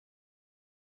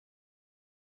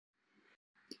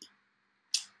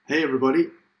Hey everybody,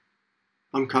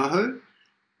 I'm Kaho.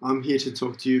 I'm here to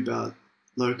talk to you about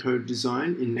low-code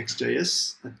design in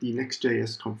Next.js at the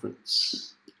Next.js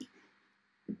conference.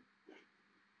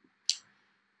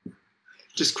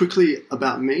 Just quickly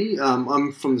about me,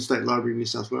 I'm from the State Library of New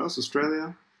South Wales,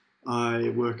 Australia. I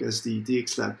work as the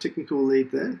DXLab technical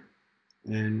lead there,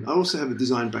 and I also have a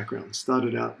design background.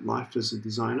 Started out life as a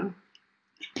designer,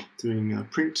 doing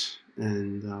print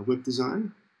and web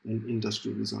design and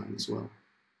industrial design as well.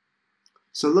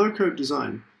 So low-code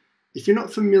design. If you're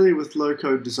not familiar with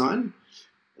low-code design,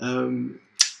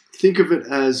 think of it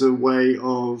as a way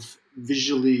of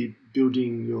visually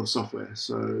building your software.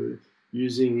 So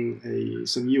using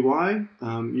some UI,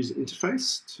 user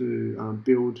interface to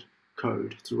build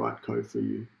code, to write code for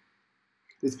you.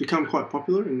 It's become quite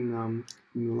popular in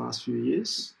the last few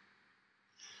years.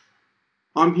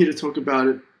 I'm here to talk about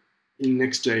it in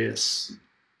Next.js.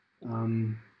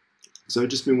 So I've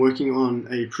just been working on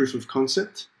a proof of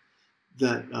concept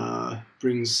that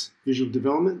brings visual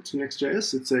development to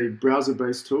Next.js. It's a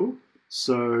browser-based tool,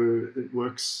 so it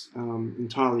works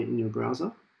entirely in your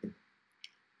browser.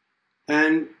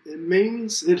 And it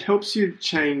means it helps you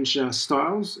change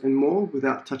styles and more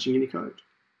without touching any code.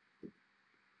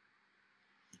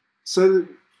 So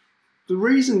the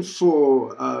reason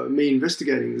for me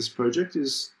investigating this project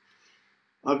is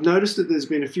I've noticed that there's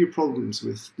been a few problems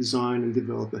with design and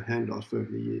developer handoff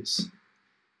over the years.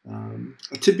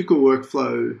 A typical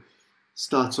workflow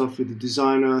starts off with the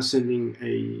designer sending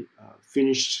a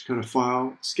finished kind of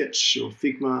file, Sketch or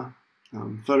Figma,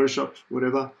 Photoshop,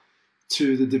 whatever,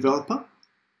 to the developer.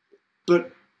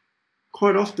 But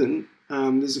quite often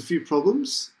there's a few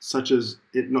problems, such as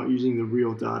it not using the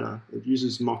real data. It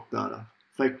uses mock data,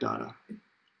 fake data.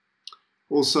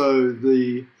 Also,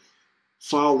 the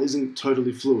file isn't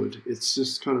totally fluid. It's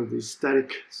just kind of these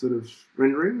static sort of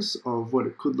renderings of what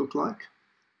it could look like.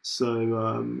 So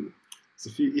there's a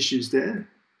few issues there.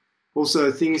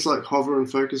 Also, things like hover and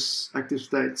focus active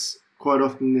states, quite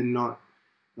often they're not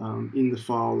in the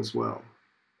file as well.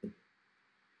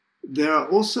 There are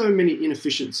also many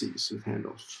inefficiencies with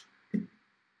handoff.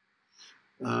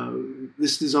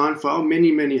 This design file,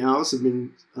 many hours have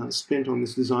been spent on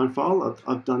this design file.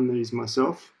 I've done these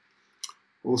myself.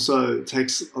 Also, it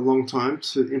takes a long time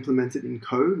to implement it in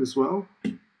code as well.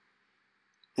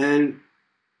 And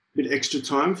a bit extra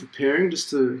time for pairing,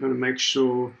 just to kind of make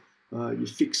sure you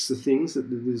fix the things that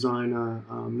the designer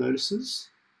notices.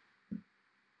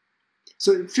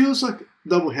 So it feels like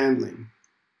double handling.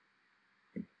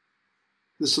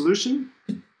 The solution?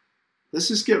 Let's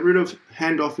just get rid of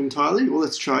handoff entirely, or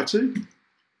let's try to,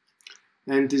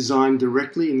 and design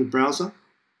directly in the browser.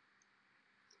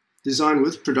 Design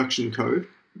with production code.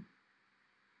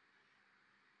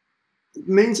 It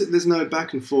means that there's no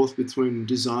back and forth between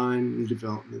design and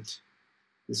development.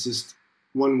 It's just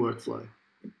one workflow.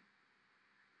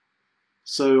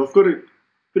 So I've got a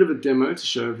bit of a demo to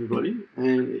show everybody,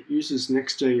 and it uses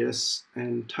Next.js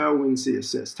and Tailwind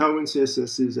CSS. Tailwind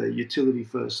CSS is a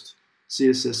utility-first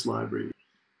CSS library.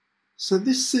 So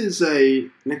this is a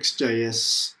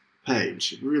Next.js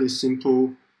page, really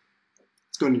simple.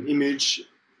 It's got an image,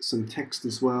 some text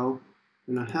as well,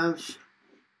 and I have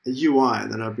a UI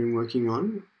that I've been working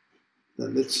on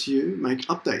that lets you make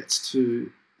updates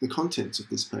to the contents of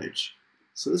this page.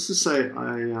 So let's just say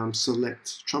I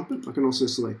select trumpet. I can also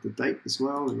select the date as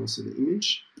well, and also the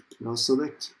image. And I'll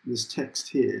select this text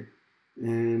here,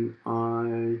 and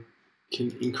I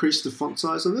can increase the font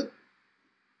size of it,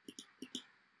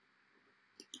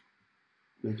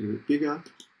 make it a bit bigger.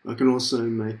 I can also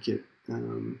make it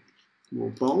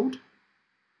more bold.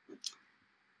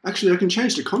 Actually, I can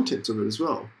change the contents of it as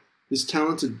well. This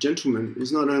talented gentleman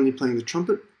is not only playing the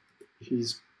trumpet,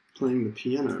 he's playing the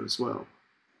piano as well.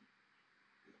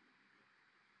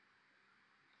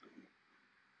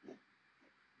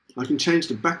 I can change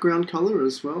the background color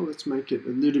as well. Let's make it a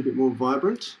little bit more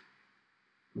vibrant,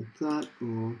 like that,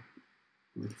 or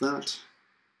like that.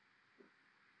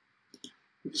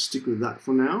 We'll just stick with that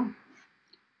for now,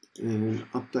 and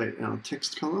update our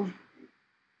text color.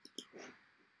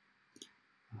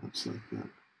 Perhaps like that.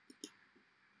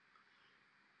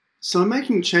 So I'm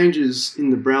making changes in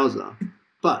the browser,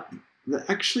 but they're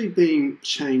actually being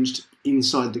changed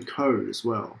inside the code as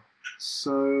well.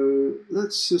 So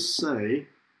let's just say,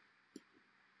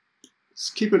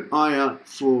 let's keep an eye out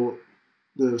for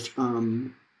the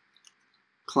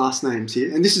class names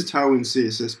here. And this is Tailwind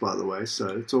CSS, by the way, so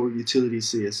it's all utility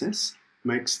CSS.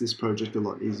 Makes this project a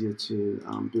lot easier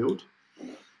to build.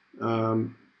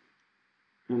 And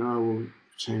I will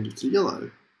change it to yellow.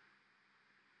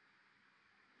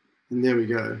 And there we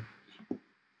go.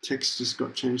 Text just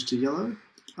got changed to yellow.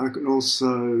 I can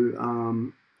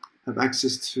also have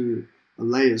access to a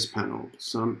layers panel.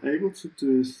 So I'm able to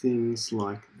do things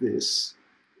like this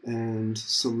and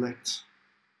select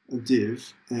a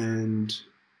div and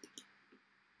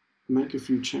make a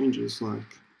few changes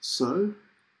like so.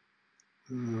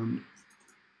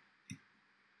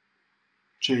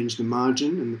 Change the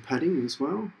margin and the padding as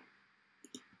well.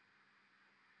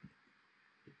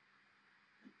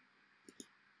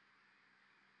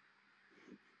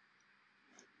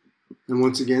 And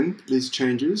once again, these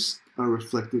changes are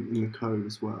reflected in the code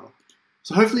as well.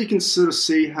 So hopefully you can sort of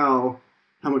see how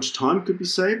much time could be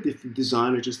saved if the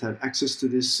designer just had access to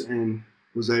this and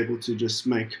was able to just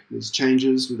make these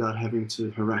changes without having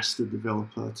to harass the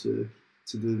developer to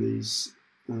do these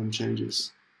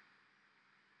changes.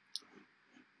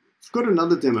 I've got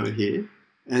another demo here,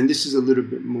 and this is a little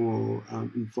bit more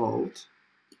involved.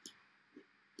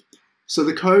 So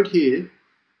the code here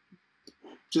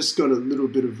just got a little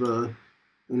bit of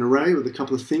an array with a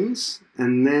couple of things,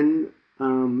 and then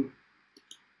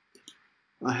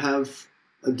I have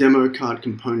a demo card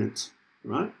component,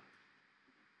 right?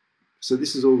 So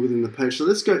this is all within the page. So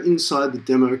let's go inside the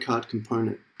demo card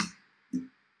component.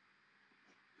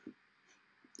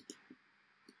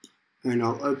 And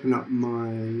I'll open up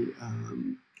my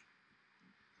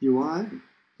UI,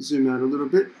 zoom out a little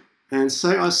bit, and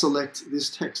say I select this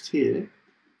text here.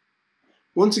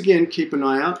 Once again, keep an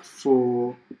eye out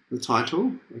for the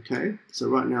title, okay? So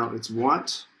right now it's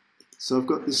white. So I've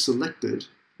got this selected.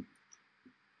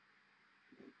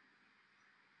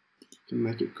 I can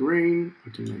make it green, I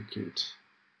can make it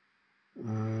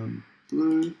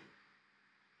blue.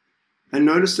 And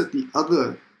notice that the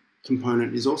other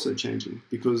component is also changing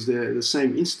because they're the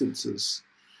same instances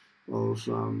of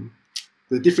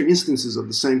the different instances of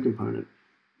the same component.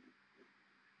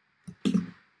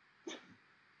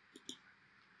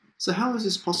 So how is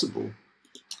this possible?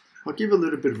 I'll give a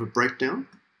little bit of a breakdown.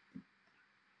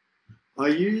 I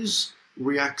use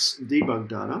React's debug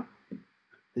data,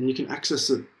 and you can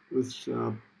access it with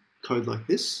code like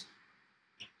this.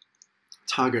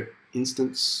 Target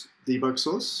instance debug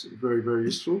source, very, very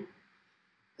useful.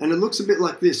 And it looks a bit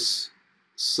like this.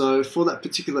 So for that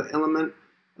particular element,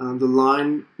 the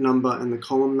line number and the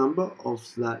column number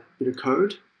of that bit of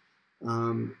code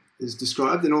is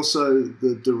described, and also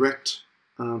the direct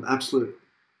absolute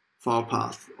file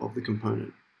path of the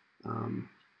component.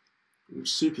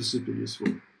 Super, super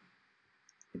useful.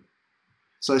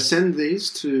 So I send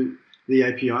these to the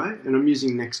API, and I'm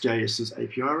using Next.js's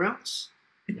API routes.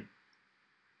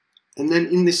 And then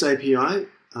in this API,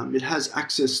 it has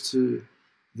access to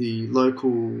the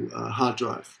local hard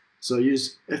drive. So I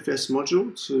use fs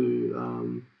module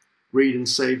to read and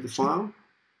save the file.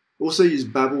 Also use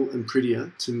Babel and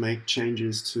Prettier to make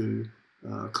changes to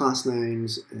class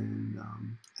names and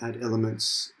add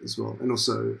elements as well, and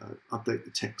also update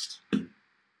the text.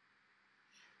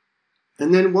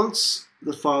 And then once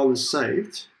the file is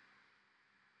saved,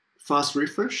 fast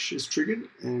refresh is triggered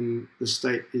and the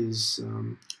state is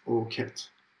all kept.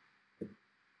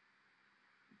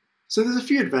 So there's a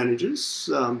few advantages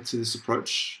to this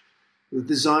approach. The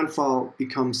design file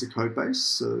becomes the code base,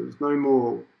 so there's no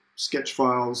more sketch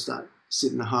files that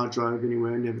sit in a hard drive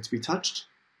anywhere, never to be touched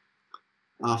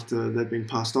after they've been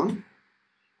passed on.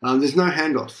 There's no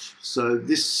handoff, so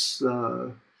this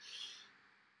there's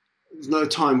no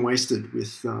time wasted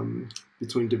with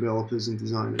between developers and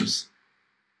designers.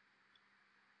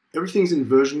 Everything's in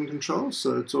version control,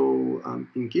 so it's all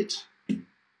in Git.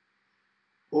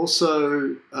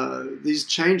 Also, these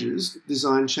changes,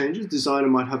 designer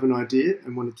might have an idea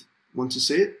and want to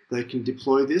see it. They can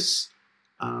deploy this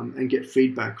and get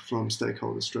feedback from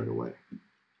stakeholders straight away.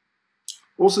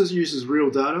 Also uses real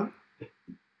data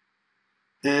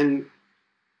and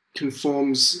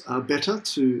conforms better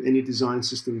to any design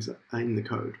systems that are in the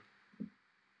code.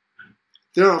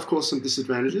 There are, of course, some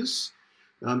disadvantages.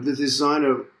 The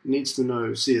designer needs to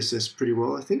know CSS pretty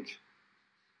well, I think.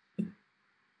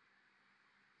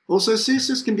 Also,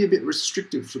 CSS can be a bit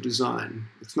restrictive for design.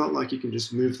 It's not like you can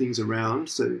just move things around,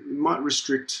 so it might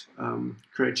restrict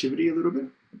creativity a little bit.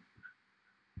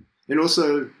 And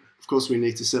also, of course, we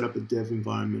need to set up a dev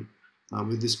environment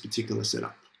with this particular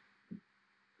setup.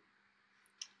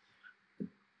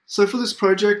 So for this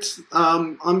project,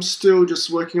 I'm still just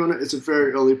working on it. It's a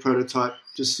very early prototype,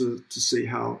 just to see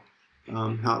how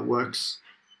it works.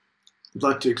 I'd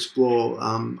like to explore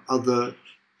other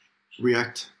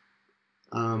React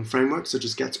frameworks such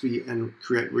as Gatsby and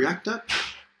Create React App,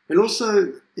 and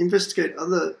also investigate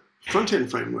other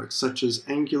front-end frameworks such as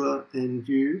Angular and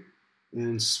Vue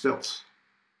and Svelte.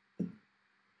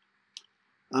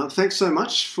 Thanks so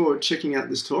much for checking out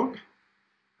this talk.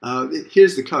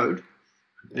 Here's the code,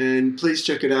 and please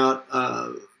check it out.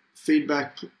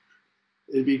 Feedback,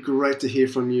 it'd be great to hear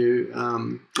from you.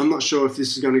 I'm not sure if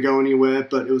this is going to go anywhere,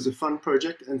 but it was a fun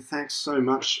project, and thanks so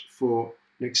much for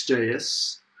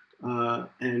Next.js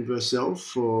and Vercel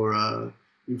for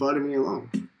inviting me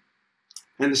along.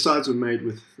 And the sides were made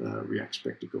with React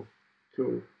Spectacle.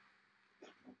 Cool.